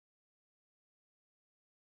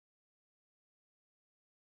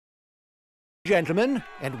Gentlemen,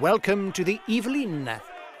 and welcome to the Evelyn.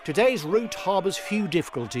 Today's route harbours few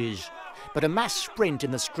difficulties, but a mass sprint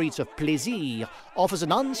in the streets of Plaisir offers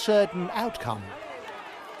an uncertain outcome.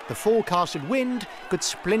 The forecasted wind could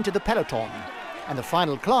splinter the peloton, and the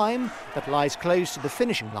final climb, that lies close to the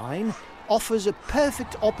finishing line, offers a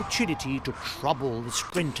perfect opportunity to trouble the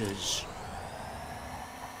sprinters.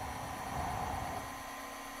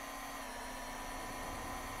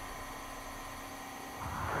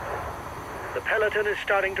 The peloton is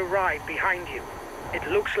starting to ride behind you. It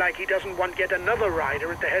looks like he doesn't want yet another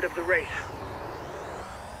rider at the head of the race.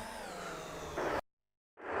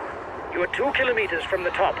 You are 2 kilometers from the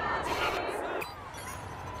top.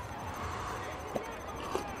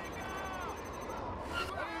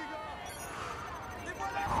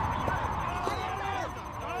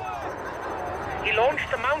 He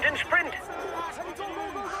launched the mountain sprint.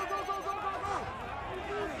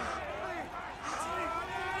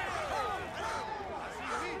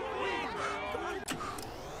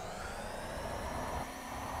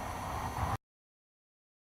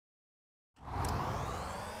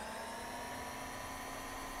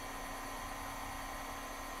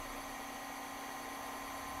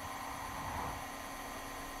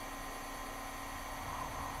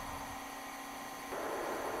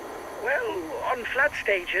 Well, on flat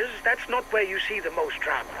stages, that's not where you see the most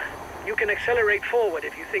drama. You can accelerate forward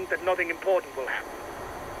if you think that nothing important will happen.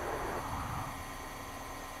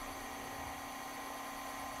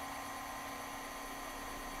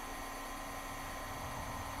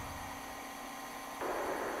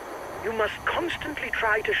 You must constantly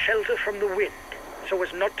try to shelter from the wind, so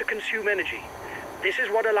as not to consume energy. This is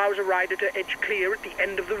what allows a rider to edge clear at the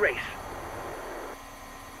end of the race.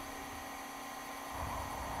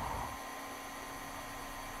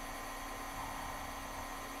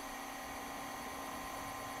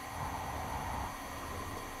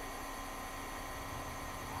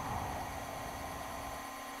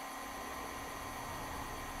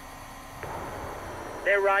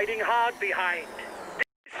 They're riding hard behind.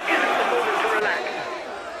 This isn't the moment to relax.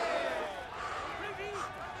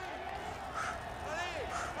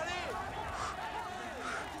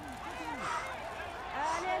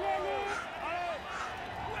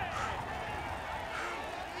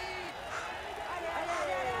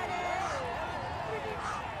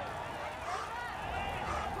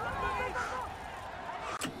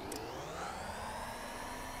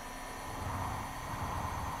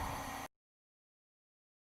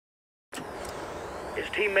 His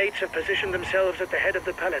teammates have positioned themselves at the head of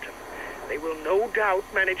the peloton. They will no doubt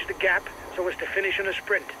manage the gap so as to finish in a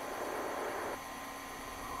sprint.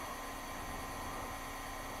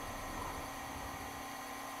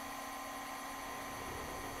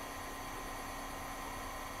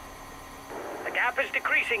 The gap is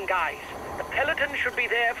decreasing, guys. The peloton should be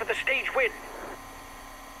there for the stage win.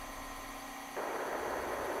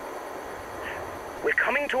 We're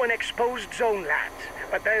coming to an exposed zone, lads,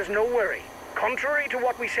 but there's no worry. Contrary to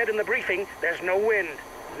what we said in the briefing, there's no wind,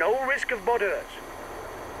 no risk of borders.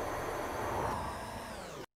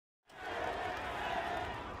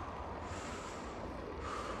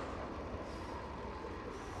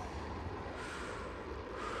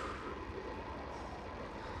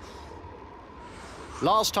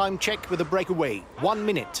 Last time checked with a breakaway, 1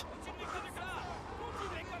 minute.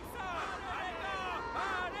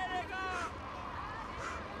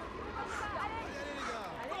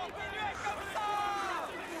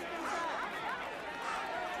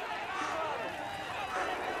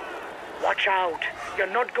 Watch out! You're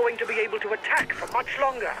not going to be able to attack for much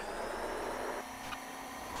longer.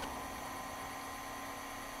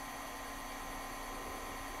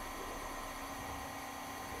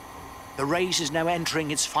 The race is now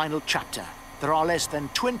entering its final chapter. There are less than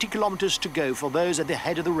 20 kilometers to go for those at the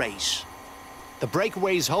head of the race. The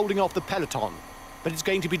breakaway is holding off the peloton, but it's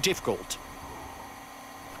going to be difficult.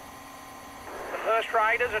 The first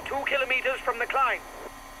riders are 2 kilometers from the climb.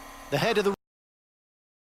 The head of the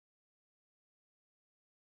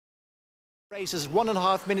race has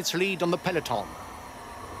 1.5 minutes lead on the peloton.